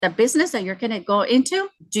the business that you're going to go into,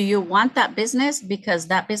 do you want that business because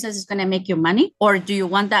that business is going to make you money? Or do you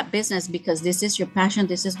want that business because this is your passion,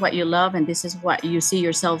 this is what you love, and this is what you see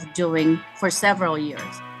yourself doing for several years?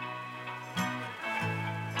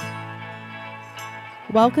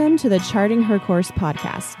 Welcome to the Charting Her Course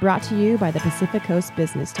podcast, brought to you by the Pacific Coast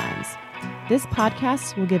Business Times. This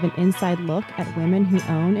podcast will give an inside look at women who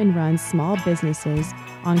own and run small businesses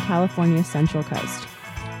on California's Central Coast.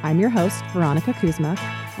 I'm your host, Veronica Kuzma,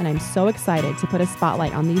 and I'm so excited to put a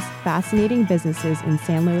spotlight on these fascinating businesses in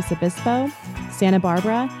San Luis Obispo, Santa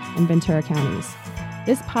Barbara, and Ventura counties.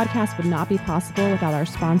 This podcast would not be possible without our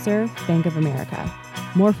sponsor, Bank of America.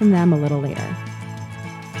 More from them a little later.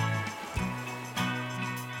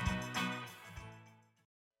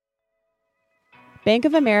 Bank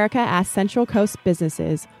of America asks Central Coast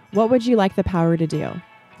businesses, what would you like the power to do?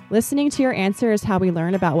 Listening to your answer is how we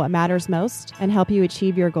learn about what matters most and help you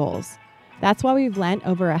achieve your goals. That's why we've lent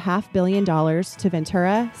over $500 million to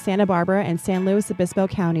Ventura, Santa Barbara, and San Luis Obispo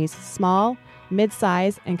counties' small,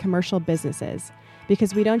 mid-size, and commercial businesses.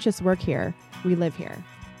 Because we don't just work here, we live here.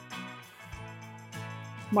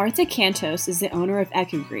 Martha Cantos is the owner of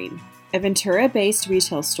Ecugreen, a Ventura-based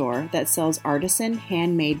retail store that sells artisan,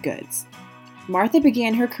 handmade goods. Martha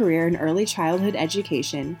began her career in early childhood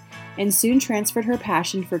education and soon transferred her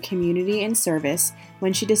passion for community and service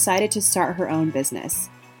when she decided to start her own business.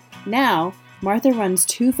 Now, Martha runs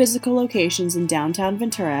 2 physical locations in downtown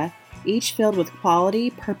Ventura, each filled with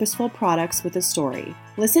quality, purposeful products with a story.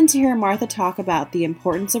 Listen to hear Martha talk about the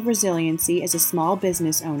importance of resiliency as a small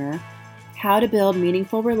business owner, how to build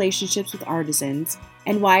meaningful relationships with artisans,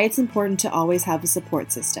 and why it's important to always have a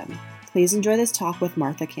support system. Please enjoy this talk with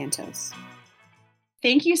Martha Cantos.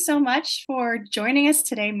 Thank you so much for joining us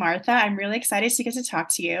today, Martha. I'm really excited to get to talk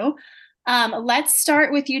to you. Let's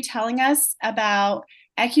start with you telling us about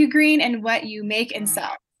Ecugreen and what you make and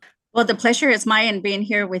sell. Well, the pleasure is mine being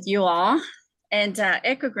here with you all. And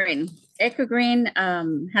Ecugreen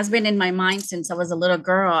has been in my mind since I was a little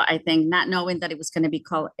girl, I think, not knowing that it was going to be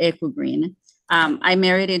called Ecugreen. I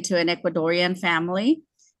married into an Ecuadorian family,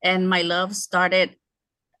 and my love started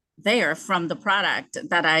there from the product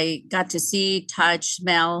that I got to see, touch,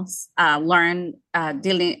 smell, learn,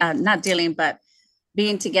 but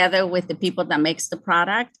being together with the people that makes the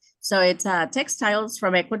product. So it's textiles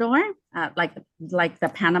from Ecuador, like the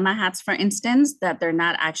Panama hats, for instance, that they're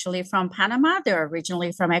not actually from Panama. They're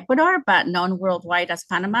originally from Ecuador, but known worldwide as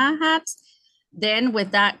Panama hats. Then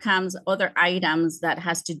with that comes other items that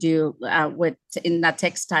has to do with in the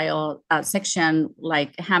textile section,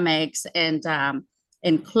 like hammocks and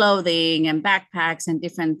clothing and backpacks and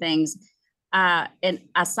different things. And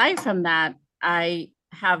aside from that, I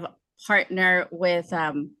have partnered with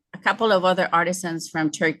a couple of other artisans from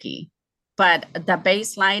Turkey. But the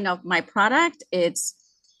baseline of my product, it's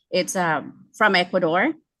from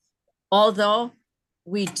Ecuador. Although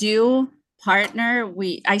we do partner,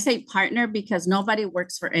 I say partner because nobody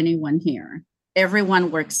works for anyone here. Everyone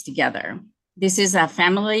works together. This is a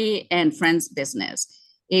family and friends business.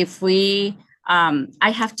 If we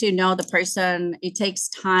I have to know the person. It takes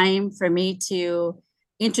time for me to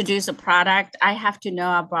introduce a product. I have to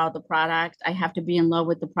know about the product. I have to be in love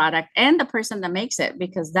with the product and the person that makes it,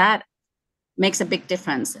 because that makes a big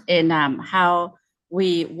difference in how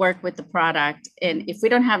we work with the product. And if we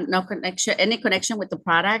don't have any connection with the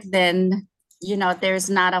product, then, there's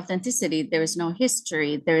not authenticity. There is no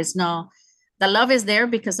history. The love is there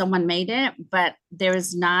because someone made it, but there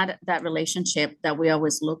is not that relationship that we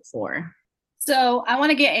always look for. So I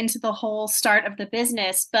want to get into the whole start of the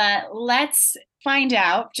business, but let's find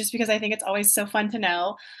out, just because I think it's always so fun to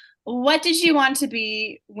know, what did you want to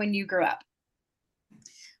be when you grew up?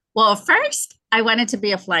 Well, first, I wanted to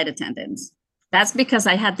be a flight attendant. That's because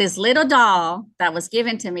I had this little doll that was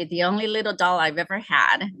given to me, the only little doll I've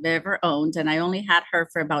ever owned. And I only had her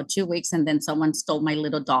for about 2 weeks, and then someone stole my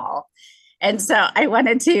little doll. And so I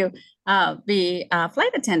wanted to be a flight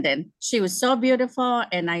attendant. She was so beautiful,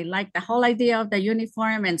 and I liked the whole idea of the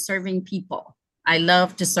uniform and serving people. I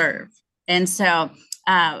love to serve. And so,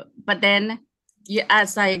 but then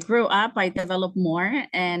as I grew up, I developed more,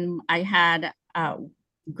 and I had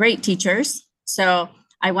great teachers. So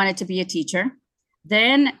I wanted to be a teacher.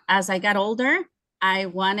 Then as I got older, I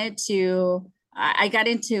got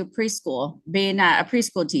into preschool, being a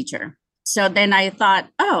preschool teacher. So then I thought,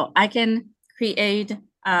 I can create,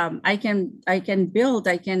 I can build,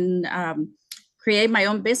 create my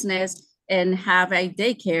own business and have a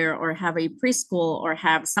daycare or have a preschool or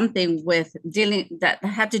have something that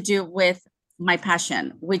had to do with my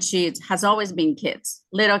passion, which has always been kids,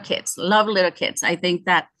 little kids, love little kids. I think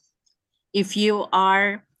that if you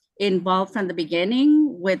are involved from the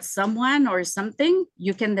beginning with someone or something,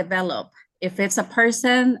 you can develop. If it's a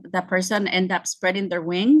person, the person end up spreading their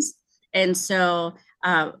wings. And so,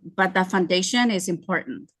 but the foundation is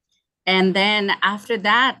important. And then after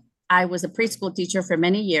that, I was a preschool teacher for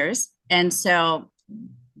many years. And so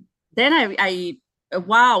then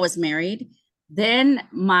while I was married, then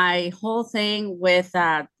my whole thing with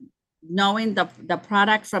knowing the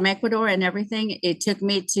product from Ecuador and everything, it took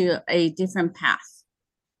me to a different path.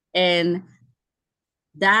 And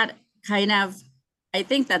that kind of, I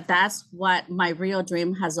think that that's what my real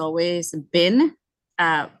dream has always been,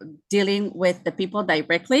 uh, dealing with the people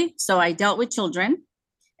directly. So I dealt with children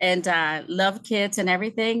and love kids and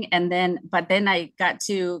everything. And then, but then I got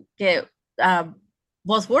to get uh,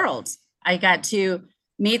 both worlds. I got to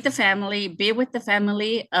meet the family, be with the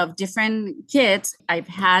family of different kids. I've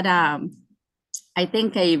had, I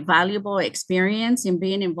think, a valuable experience in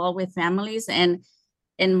being involved with families and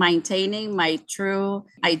in maintaining my true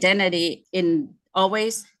identity in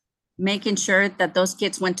always making sure that those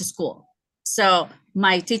kids went to school. So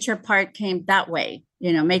my teacher part came that way,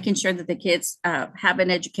 making sure that the kids have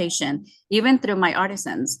an education, even through my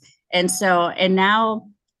artisans. And so, and now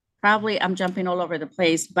probably I'm jumping all over the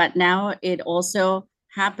place, but now it also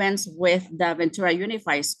happens with the Ventura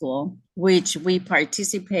Unified School, which we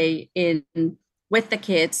participate in with the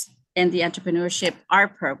kids in the entrepreneurship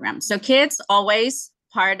art program. So kids always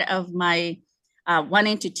part of my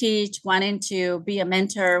wanting to teach, wanting to be a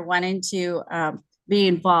mentor, wanting to be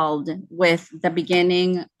involved with the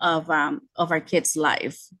beginning of our kids'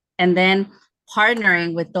 life. And then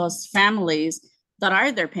partnering with those families that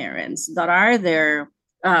are their parents, that are their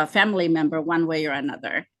family member one way or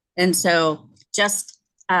another. And so just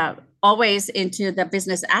always into the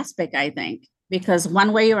business aspect, I think, because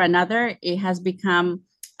one way or another, it has become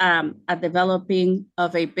a developing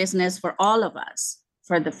of a business for all of us,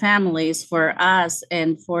 for the families, for us,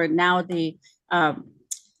 and for now the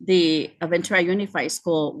Ventura Unified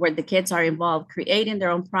School, where the kids are involved creating their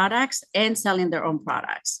own products and selling their own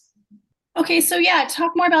products. Okay, so yeah,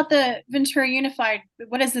 talk more about the Ventura Unified.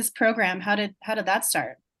 What is this program? How did that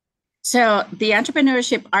start? So the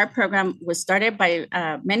entrepreneurship art program was started by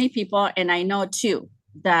many people, and I know two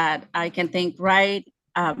that I can think right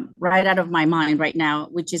out of my mind right now,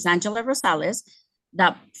 which is Angela Rosales,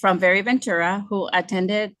 that from Very Ventura, who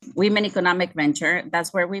attended Women Economic Venture.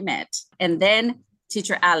 That's where we met, and then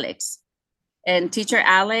Teacher Alex, and Teacher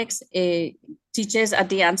Alex teaches at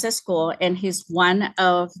the ANSA school, and he's one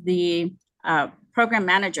of the program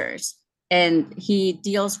managers, and he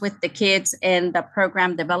deals with the kids and the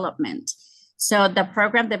program development. So the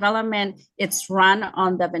program development, it's run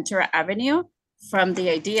on the Ventura Avenue from the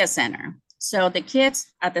Idea Center. So the kids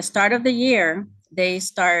at the start of the year, they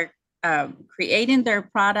start creating their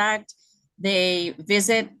product. They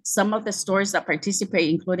visit some of the stores that participate,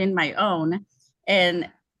 including my own. And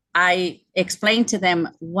I explain to them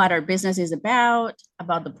what our business is about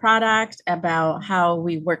the product, about how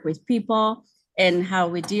we work with people, and how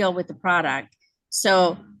we deal with the product.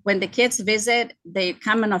 So when the kids visit, they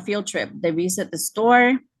come on a field trip. They visit the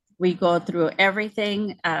store. We go through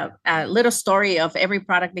everything, a little story of every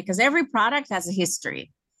product, because every product has a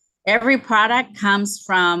history. Every product comes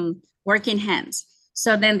from working hands.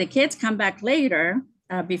 So then the kids come back later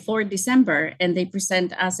before December, and they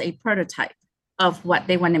present us a prototype of what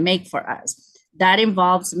they want to make for us. That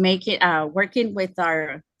involves working with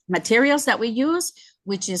our materials that we use,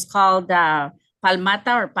 which is called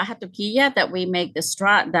palmata or paja toquilla, that we make the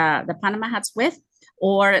straw, the Panama hats with,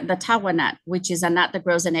 or the tawa nut, which is a nut that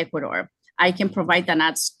grows in Ecuador. I can provide the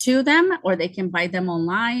nuts to them, or they can buy them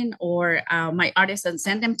online, or my artisans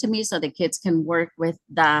send them to me so the kids can work with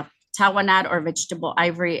the tawa nut or vegetable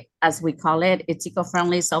ivory, as we call it. It's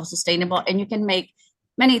eco-friendly, self-sustainable, and you can make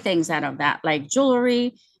many things out of that, like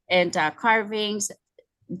jewelry and carvings,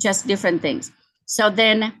 just different things. So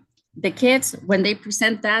then the kids, when they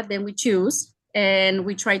present that, then we choose and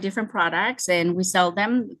we try different products and we sell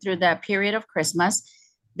them through the period of Christmas.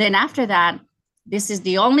 Then after that, this is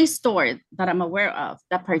the only store that I'm aware of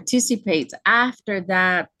that participates after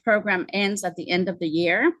that program ends at the end of the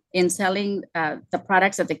year in selling the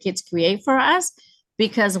products that the kids create for us.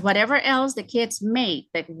 Because whatever else the kids make,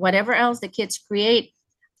 whatever else the kids create,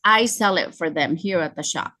 I sell it for them here at the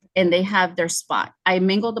shop, and they have their spot. I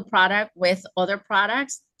mingle the product with other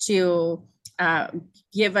products to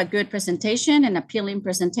give a good presentation, an appealing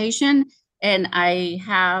presentation. And I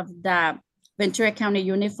have the Ventura County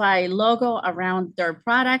Unified logo around their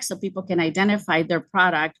product so people can identify their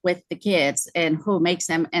product with the kids and who makes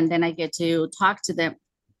them. And then I get to talk to them,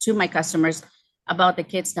 to my customers, about the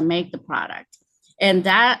kids that make the product. And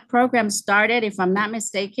that program started, if I'm not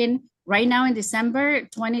mistaken, right now in December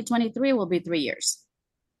 2023 will be 3 years.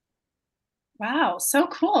 Wow, so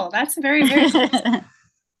cool. That's very, very cool.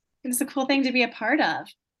 It's a cool thing to be a part of.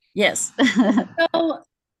 Yes. So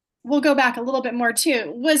we'll go back a little bit more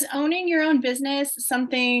too. Was owning your own business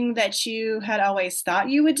something that you had always thought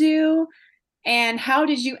you would do? And how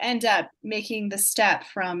did you end up making the step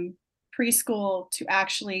from preschool to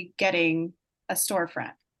actually getting a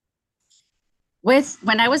storefront?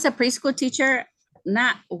 When I was a preschool teacher,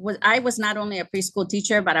 I was not only a preschool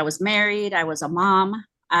teacher, but I was married, I was a mom,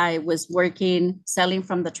 I was working, selling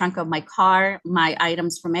from the trunk of my car, my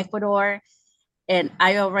items from Ecuador. And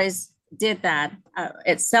I always did that.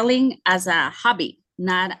 It's selling as a hobby,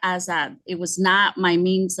 not as a, it was not my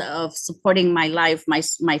means of supporting my life,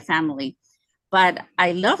 my family. But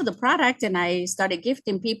I love the product and I started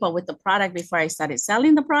gifting people with the product before I started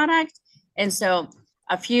selling the product. And so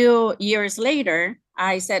a few years later,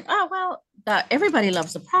 I said, oh, well, everybody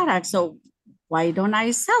loves the product. So why don't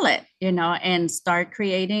I sell it, and start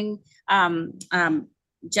creating,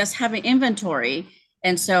 just having inventory.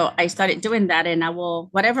 And so I started doing that, and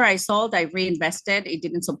whatever I sold, I reinvested. It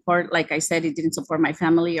didn't support, like I said, it didn't support my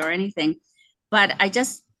family or anything, but I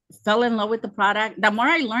just fell in love with the product. The more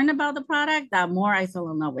I learned about the product, the more I fell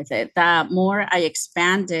in love with it. The more I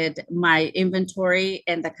expanded my inventory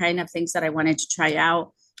and the kind of things that I wanted to try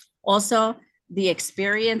out. Also, the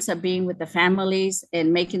experience of being with the families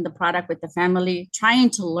and making the product with the family, trying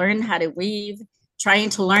to learn how to weave, trying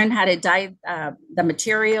to learn how to dye the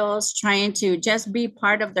materials, trying to just be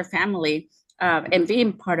part of their family, and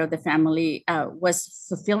being part of the family was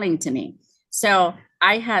fulfilling to me. So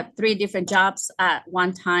I had 3 different jobs at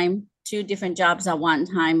one time, 2 different jobs at one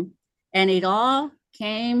time, and it all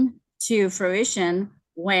came to fruition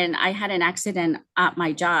when I had an accident at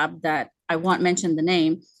my job that I won't mention the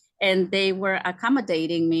name, and they were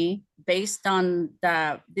accommodating me based on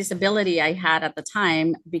the disability I had at the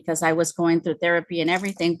time because I was going through therapy and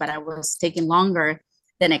everything, but I was taking longer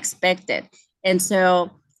than expected. And so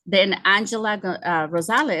then Angela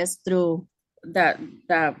Rosales, through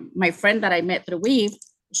my friend that I met through Weave,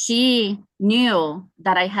 she knew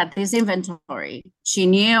that I had this inventory. She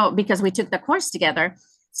knew because we took the course together.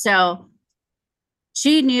 So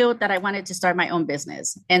she knew that I wanted to start my own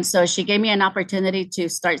business. And so she gave me an opportunity to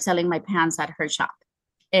start selling my pants at her shop.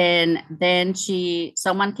 And then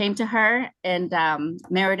someone came to her, and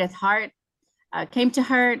Meredith Hart came to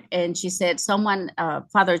her, and she said,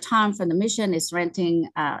 Father Tom from the mission is renting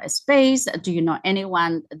a space. Do you know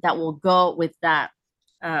anyone that will go with that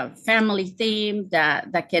family theme that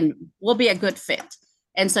will be a good fit?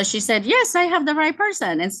 And so she said, yes, I have the right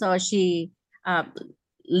person. And so she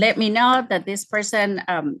let me know that this person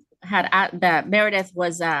that Meredith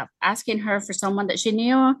was asking her for someone that she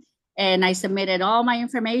knew. And I submitted all my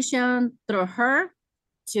information through her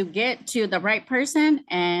to get to the right person.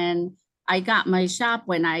 And I got my shop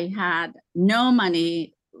when I had no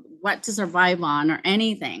money, what to survive on or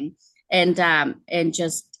anything. And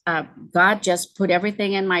just God just put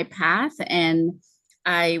everything in my path. And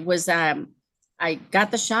I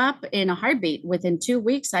got the shop in a heartbeat. Within 2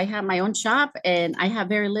 weeks, I had my own shop and I have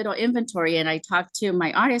very little inventory. And I talked to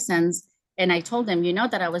my artisans and I told them,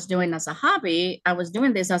 that I was doing this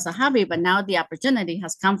as a hobby, but now the opportunity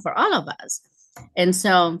has come for all of us. And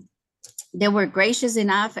so they were gracious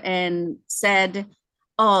enough and said,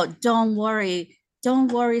 oh, don't worry,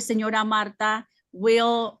 Señora Marta.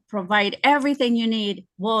 We'll provide everything you need.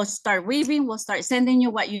 We'll start weaving. We'll start sending you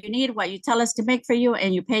what you need, what you tell us to make for you,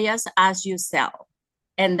 and you pay us as you sell.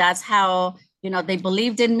 And that's how, they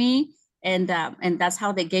believed in me. And that's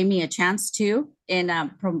how they gave me a chance too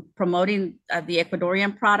in promoting the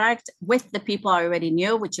Ecuadorian product with the people I already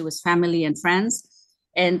knew, which was family and friends.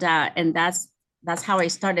 And that's how I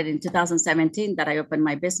started in 2017, that I opened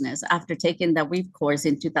my business after taking the weave course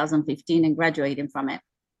in 2015 and graduating from it.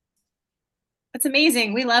 That's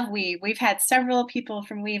amazing. We love Weave. We've had several people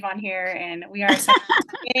from Weave on here, and we are such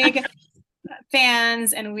big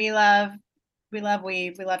fans, and we love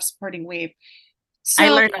Weave. We love supporting Weave. So, I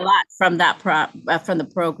learned a lot from from the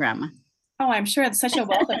program. Oh, I'm sure it's such a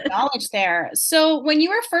wealth of knowledge there. So when you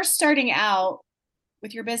were first starting out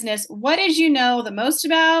with your business, what did you know the most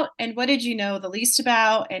about, and what did you know the least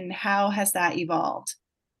about, and how has that evolved?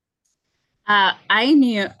 I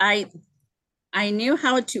knew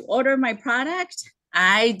how to order my product.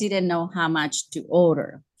 I didn't know how much to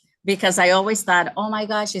order because I always thought, oh my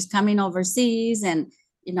gosh, it's coming overseas. And,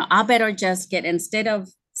 I better just get, instead of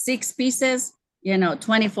 6 pieces,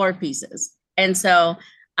 24 pieces. And so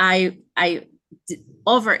I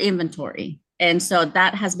over inventory. And so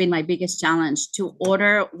that has been my biggest challenge, to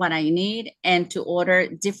order what I need and to order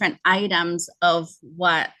different items of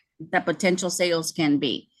what the potential sales can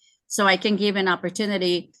be. So I can give an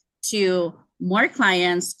opportunity to more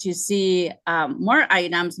clients to see more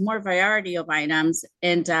items, more variety of items,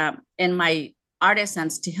 and my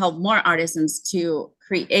artisans to help more artisans to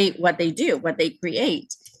create what they do, what they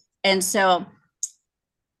create. And so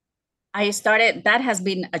that has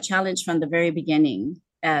been a challenge from the very beginning,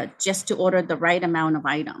 just to order the right amount of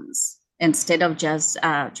items instead of just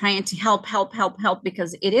trying to help,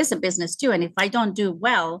 because it is a business too. And if I don't do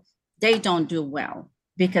well, they don't do well,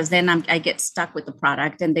 because then I get stuck with the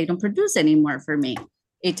product and they don't produce anymore for me.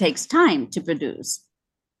 It takes time to produce.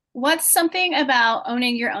 What's something about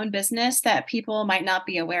owning your own business that people might not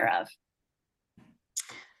be aware of?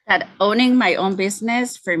 That owning my own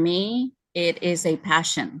business, for me, it is a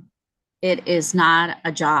passion. It is not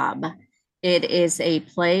a job. It is a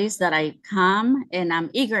place that I come and I'm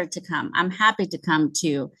eager to come. I'm happy to come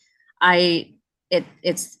to. I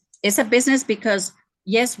it's a business because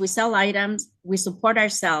yes, we sell items, we support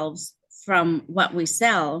ourselves from what we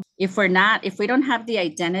sell. If we don't have the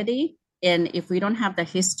identity and if we don't have the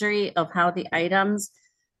history of how the items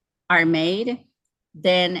are made,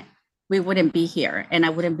 then we wouldn't be here and I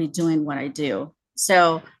wouldn't be doing what I do.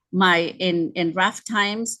 So in rough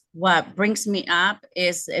times, what brings me up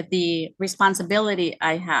is the responsibility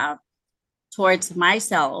I have towards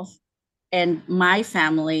myself and my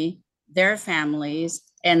family, their families,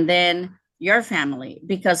 and then your family.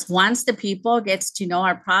 Because once the people gets to know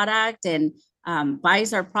our product and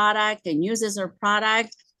buys our product and uses our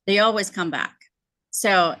product, they always come back.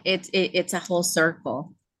 So it's a whole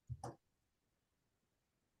circle.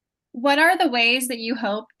 What are the ways that you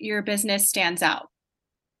hope your business stands out?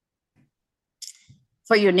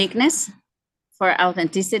 For uniqueness, for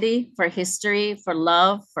authenticity, for history, for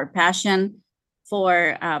love, for passion,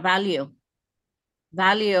 for value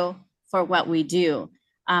for what we do.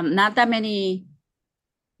 Not that many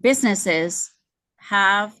businesses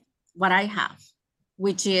have what I have,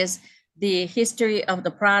 which is the history of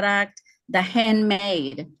the product, the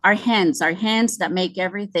handmade, our hands that make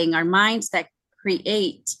everything, our minds that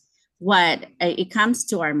create what it comes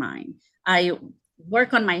to our mind. I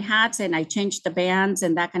work on my hats and I change the bands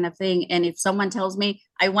and that kind of thing. And if someone tells me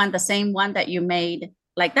I want the same one that you made,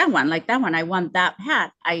 like that one, I want that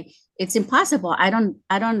hat. It's impossible. I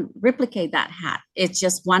don't replicate that hat. It's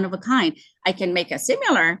just one of a kind. I can make a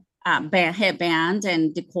similar headband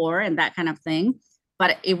and decor and that kind of thing,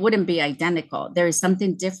 but it wouldn't be identical. There is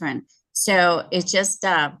something different. So it's just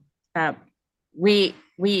we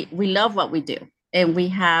love what we do and we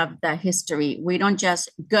have the history. We don't just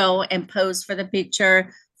go and pose for the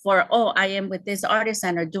picture for, oh, I am with this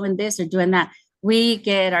artisan or doing this or doing that. We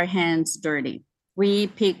get our hands dirty. We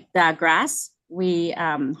pick the grass, we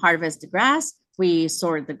harvest the grass, we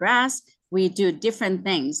sort the grass, we do different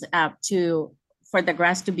things for the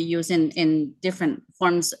grass to be used in different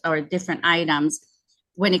forms or different items.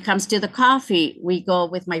 When it comes to the coffee, we go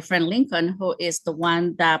with my friend Lincoln, who is the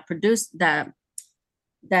one that produced the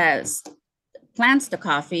plants the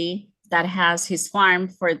coffee, that has his farm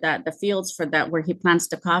for the fields for that where he plants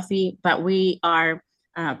the coffee. But we are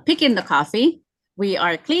picking the coffee, we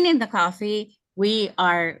are cleaning the coffee, we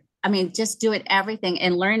are, I mean, just doing everything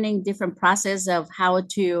and learning different process of how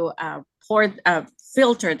to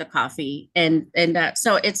filter the coffee. And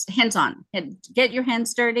so it's hands-on. Get your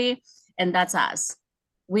hands dirty, and that's us.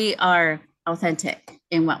 We are authentic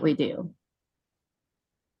in what we do.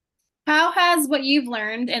 How has what you've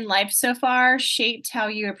learned in life so far shaped how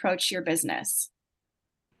you approach your business?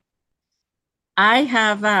 I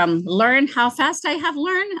have learned how fast I have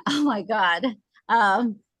learned. Oh my God.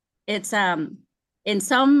 It's in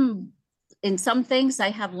some things I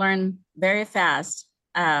have learned very fast,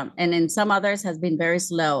 and in some others has been very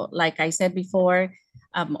slow. Like I said before,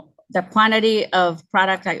 the quantity of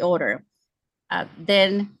product I order.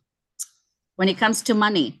 Then when it comes to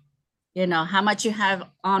money, how much you have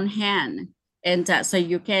on hand, and so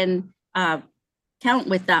you can count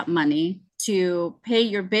with that money to pay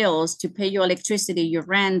your bills, to pay your electricity, your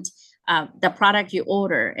rent, the product you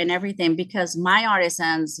order and everything, because my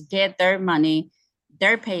artisans get their money,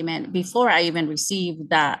 their payment before I even receive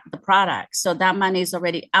the product. So that money is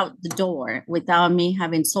already out the door without me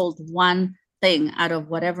having sold one thing out of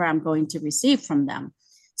whatever I'm going to receive from them.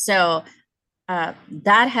 So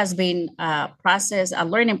that has been a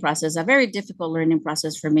learning process, a very difficult learning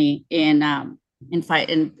process for me in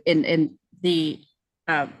the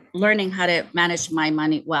learning how to manage my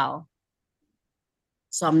money well,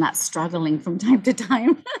 so I'm not struggling from time to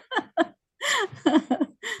time.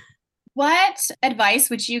 What advice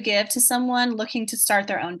would you give to someone looking to start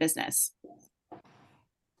their own business?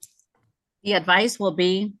 The advice will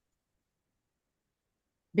be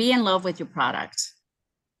in love with your product.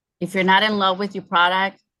 If you're not in love with your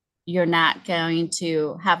product, you're not going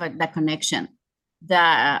to have that connection.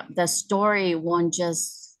 The story won't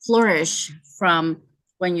just flourish from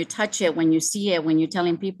when you touch it, when you see it, when you're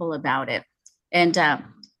telling people about it, and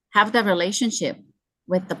have the relationship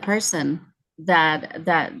with the person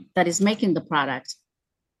that is making the product,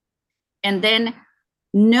 and then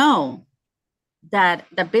know that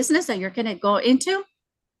the business that you're going to go into,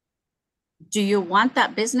 do you want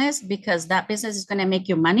that business because that business is going to make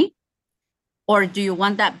you money? Or do you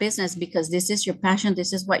want that business because this is your passion,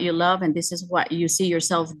 this is what you love, and this is what you see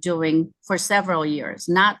yourself doing for several years,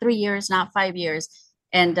 not 3 years, not 5 years,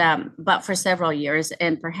 and but for several years,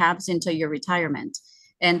 and perhaps into your retirement.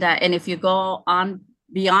 And if you go on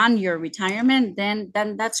beyond your retirement, then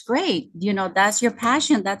that's great. You know, that's your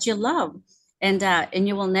passion, that's your love, and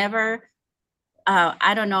you will never.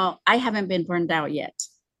 I don't know. I haven't been burned out yet.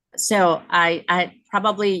 So I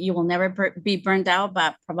probably you will never be burned out,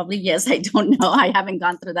 but probably yes. I don't know. I haven't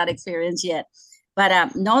gone through that experience yet.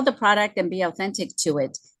 But know the product and be authentic to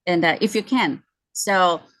it, and if you can.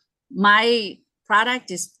 So my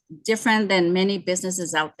product is different than many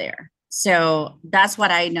businesses out there. So that's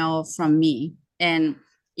what I know from me. And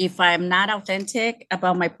if I'm not authentic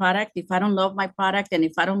about my product, if I don't love my product, and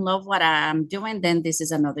if I don't love what I'm doing, then this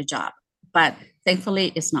is another job. But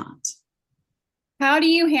thankfully, it's not. How do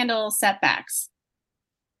you handle setbacks?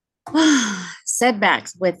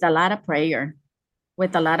 Setbacks with a lot of prayer,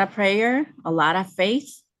 a lot of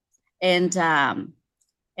faith, and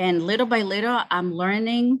little by little, I'm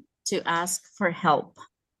learning to ask for help.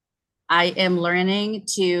 I am learning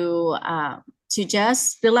to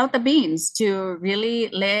just spill out the beans, to really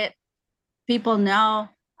let people know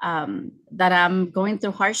that I'm going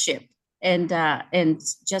through hardship, and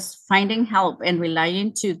just finding help and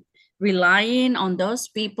relying on those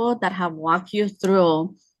people that have walked you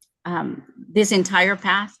through this entire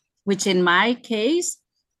path. Which in my case,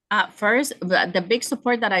 at first, the big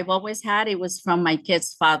support that I've always had, it was from my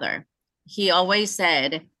kid's father. He always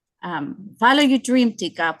said, "Follow your dream,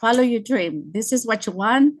 Tika. Follow your dream. This is what you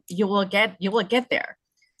want. You will get. You will get there."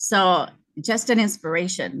 So just an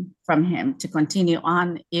inspiration from him to continue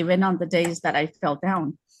on, even on the days that I fell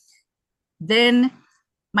down. Then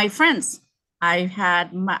my friends, I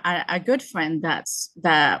had a good friend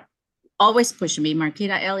that always pushed me,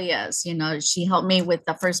 Marquita Elias. You know, she helped me with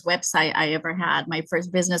the first website I ever had, my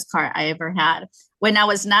first business card I ever had. When it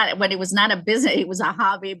was not a business, it was a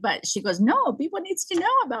hobby. But she goes, "No, people needs to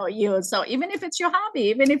know about you. So even if it's your hobby,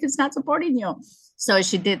 even if it's not supporting you." So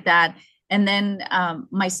she did that. And then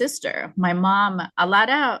my sister, my mom, a lot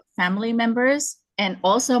of family members, and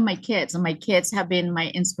also my kids. My kids have been my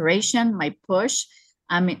inspiration, my push.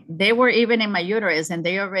 I mean, they were even in my uterus, and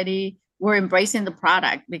they already were embracing the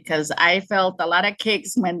product because I felt a lot of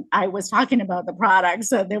kicks when I was talking about the product.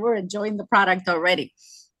 So they were enjoying the product already.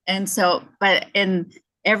 And so, but in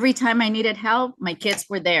every time I needed help, my kids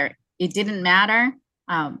were there. It didn't matter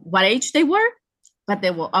what age they were, but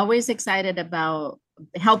they were always excited about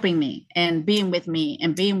helping me and being with me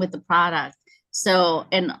and being with the product. So,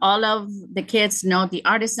 and all of the kids know the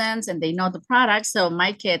artisans and they know the product. So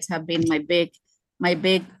my kids have been my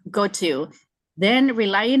big go-to. Then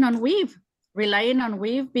relying on weave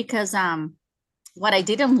because what I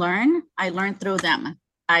didn't learn, I learned through them.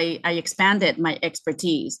 I expanded my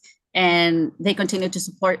expertise, and they continue to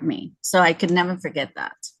support me. So I could never forget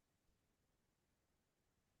that.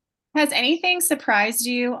 Has anything surprised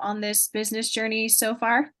you on this business journey so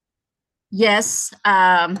far? Yes,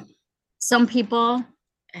 some people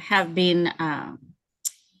have been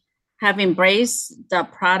have embraced the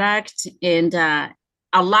product, and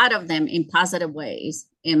a lot of them in positive ways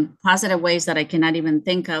that I cannot even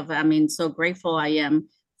think of. I mean, so grateful I am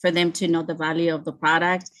for them to know the value of the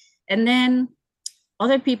product. And then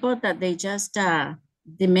other people that they just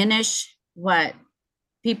diminish what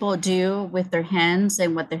people do with their hands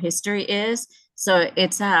and what their history is. So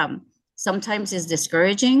it's sometimes it's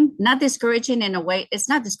discouraging, not discouraging in a way, it's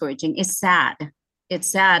not discouraging, it's sad.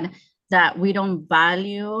 It's sad that we don't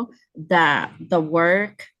value the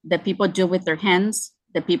work that people do with their hands,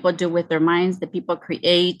 that people do with their minds, that people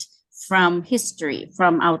create from history,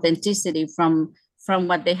 from authenticity, from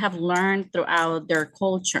what they have learned throughout their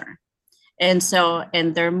culture. And so,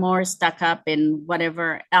 and they're more stuck up in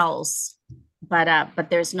whatever else, but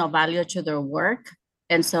there's no value to their work.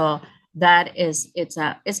 And so that is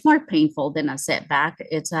it's more painful than a setback.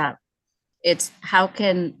 It's how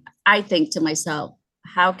can I think to myself,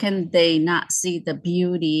 how can they not see the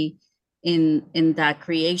beauty in the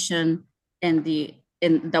creation and the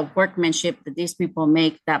workmanship that these people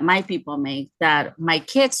make, that my people make, that my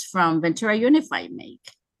kids from Ventura Unified make.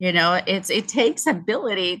 You know, it takes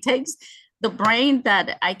ability, it takes the brain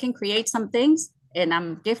that I can create some things and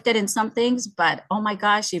I'm gifted in some things, but oh my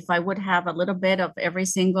gosh, if I would have a little bit of every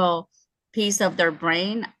single piece of their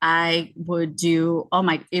brain, I would do, oh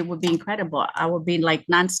my, it would be incredible. I would be like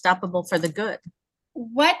non-stoppable for the good.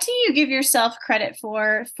 What do you give yourself credit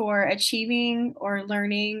for achieving or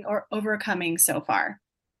learning or overcoming so far?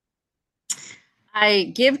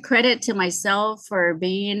 I give credit to myself for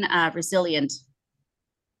being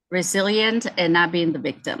resilient and not being the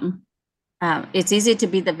victim. It's easy to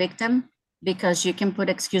be the victim because you can put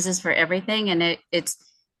excuses for everything, and it's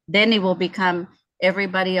then it will become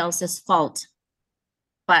everybody else's fault,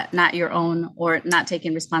 but not your own, or not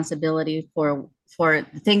taking responsibility for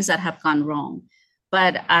things that have gone wrong.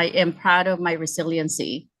 But I am proud of my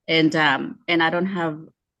resiliency, and I don't have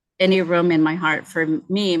any room in my heart for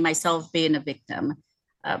me myself being a victim.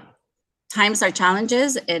 Uh, Times are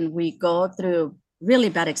challenges, and we go through really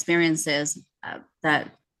bad experiences that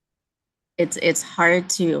it's hard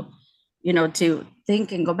to to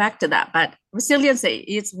think and go back to that. But resiliency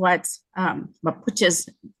is what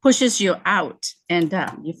pushes you out, and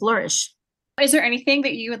you flourish. Is there anything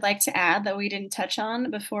that you would like to add that we didn't touch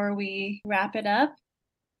on before we wrap it up?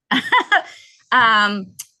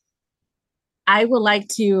 um, I would like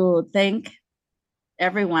to thank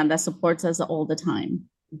everyone that supports us all the time.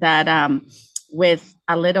 That with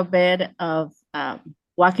a little bit of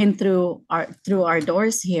walking through our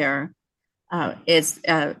doors here, is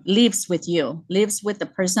lives with you, lives with the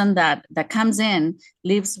person that comes in,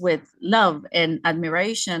 lives with love and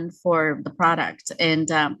admiration for the product,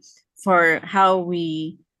 and for how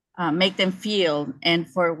we make them feel, and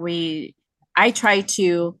for we I try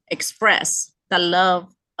to express the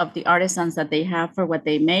love of the artisans that they have for what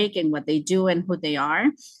they make and what they do and who they are.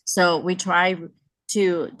 So we try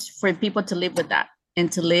to for people to live with that,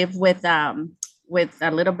 and to live with a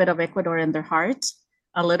little bit of Ecuador in their heart,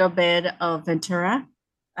 a little bit of Ventura,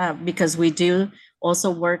 because we do also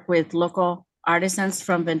work with local artisans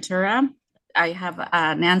from Ventura. I have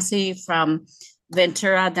Nancy from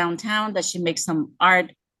Ventura downtown that she makes some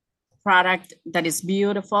art product that is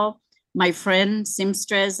beautiful. My friend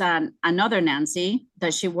seamstress, and another Nancy,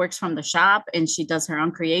 that she works from the shop and she does her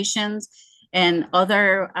own creations, and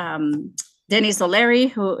other Dennis O'Leary,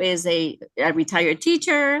 who is a retired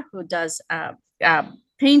teacher who does uh,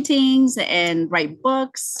 paintings and write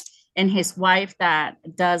books, and his wife that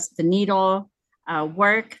does the needle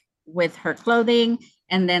work with her clothing,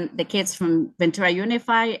 and then the kids from Ventura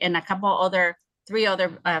Unify, and a couple other three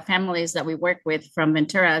other families that we work with from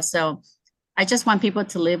Ventura. So I just want people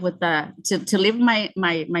to live with to live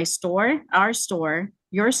my store, our store,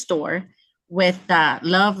 your store, with the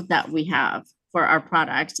love that we have for our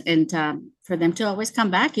product, and for them to always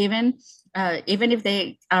come back, even if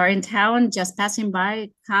they are in town, just passing by,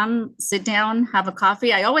 come sit down, have a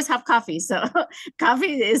coffee. I always have coffee, so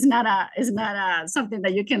coffee is not something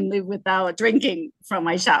that you can live without drinking from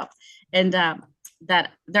my shop, and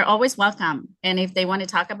that they're always welcome. And if they want to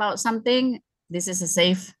talk about something, this is a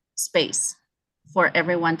safe space for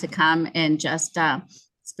everyone to come and just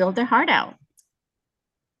spill their heart out.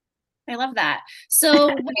 I love that. So,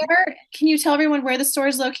 where can you tell everyone where the store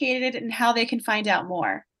is located and how they can find out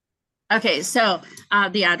more? Okay, so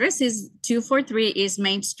the address is 243 East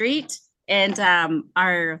Main Street, and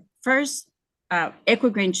our first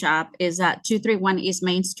Ecugreen shop is at 231 East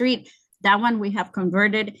Main Street. That one we have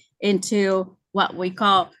converted into what we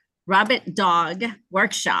call Rabbit Dog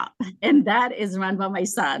Workshop, and that is run by my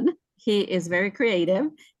son. He is very creative.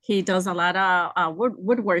 He does a lot of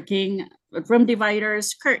woodworking, room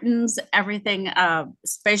dividers, curtains, everything,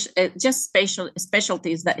 just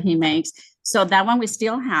specialties that he makes. So that one we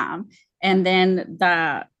still have. And then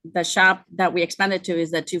the shop that we expanded to is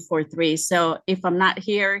the 243. So if I'm not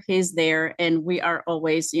here, he's there, and we are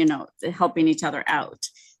always, helping each other out.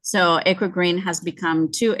 So Ecugreen has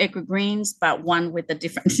become two Equigreens, but one with a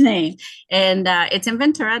different name. And it's in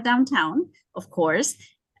Ventura downtown, of course.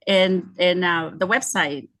 And the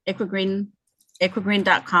website,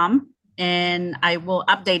 ecugreen.com. And I will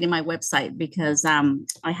update in my website because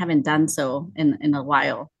I haven't done so in a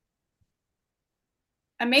while.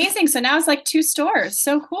 Amazing. So now it's like two stores.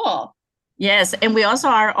 So cool. Yes, and we also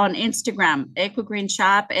are on Instagram, Ecugreen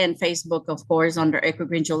Shop, and Facebook, of course, under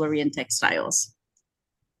Ecugreen Jewelry and Textiles.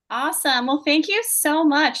 Awesome. Well, thank you so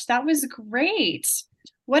much. That was great.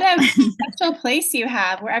 What a special place you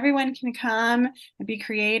have where everyone can come and be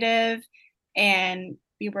creative, and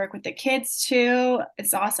you work with the kids too.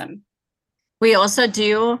 It's awesome. We also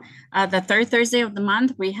do the third Thursday of the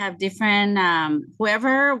month. We have different,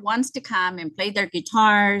 whoever wants to come and play their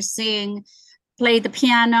guitar, sing, play the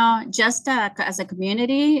piano, just as a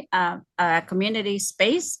community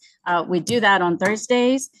space. We do that on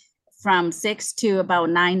Thursdays from 6 to about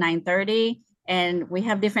 9:30. And we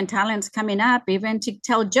have different talents coming up, even to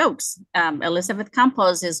tell jokes. Elizabeth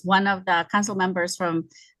Campos is one of the council members from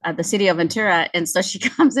the city of Ventura. And so she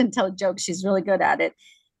comes and tells jokes. She's really good at it.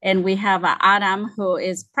 And we have Adam, who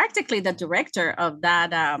is practically the director of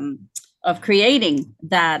that, of creating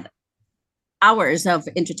that hours of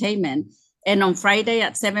entertainment. And on Friday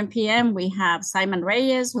at 7 p.m., we have Simon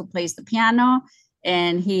Reyes, who plays the piano.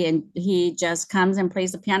 And he just comes and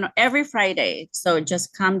plays the piano every Friday. So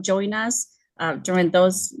just come join us during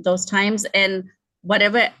those times. And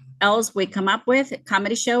whatever else we come up with,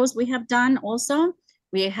 comedy shows we have done also.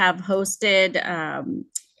 We have hosted,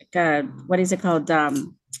 what is it called?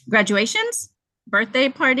 Graduations, birthday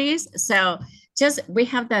parties. So just we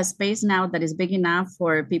have that space now that is big enough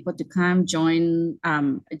for people to come, join,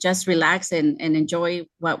 just relax and enjoy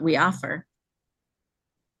what we offer.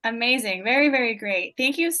 Amazing. Very, very great.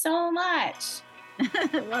 Thank you so much.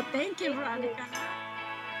 Well, thank you, Veronica.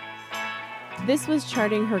 This was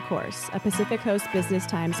Charting Her Course, a Pacific Coast Business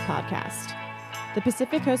Times podcast. The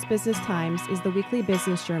Pacific Coast Business Times is the weekly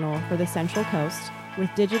business journal for the Central Coast, with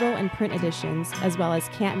digital and print editions, as well as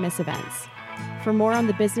can't miss events. For more on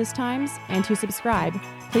the Business Times and to subscribe,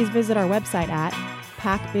 please visit our website at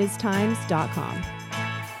pacbiztimes.com.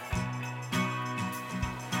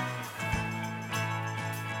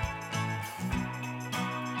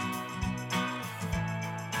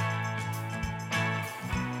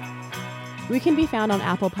 We can be found on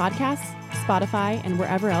Apple Podcasts, Spotify, and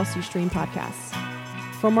wherever else you stream podcasts.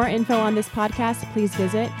 For more info on this podcast, please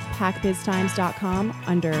visit pacbiztimes.com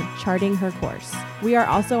under Charting Her Course. We are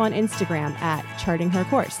also on Instagram at Charting Her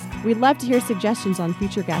Course. We'd love to hear suggestions on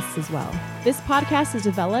future guests as well. This podcast is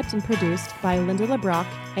developed and produced by Linda LeBrock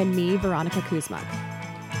and me, Veronica Kuzma.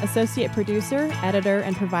 Associate producer, editor,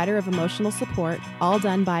 and provider of emotional support, all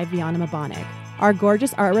done by Viana Mabonig. Our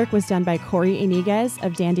gorgeous artwork was done by Corey Iniguez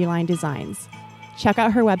of Dandelion Designs. Check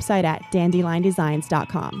out her website at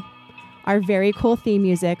dandeliondesigns.com. Our very cool theme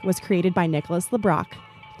music was created by Nicholas LeBrock.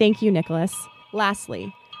 Thank you, Nicholas.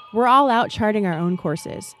 Lastly, we're all out charting our own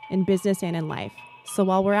courses, in business and in life. So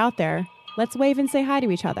while we're out there, let's wave and say hi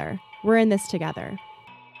to each other. We're in this together.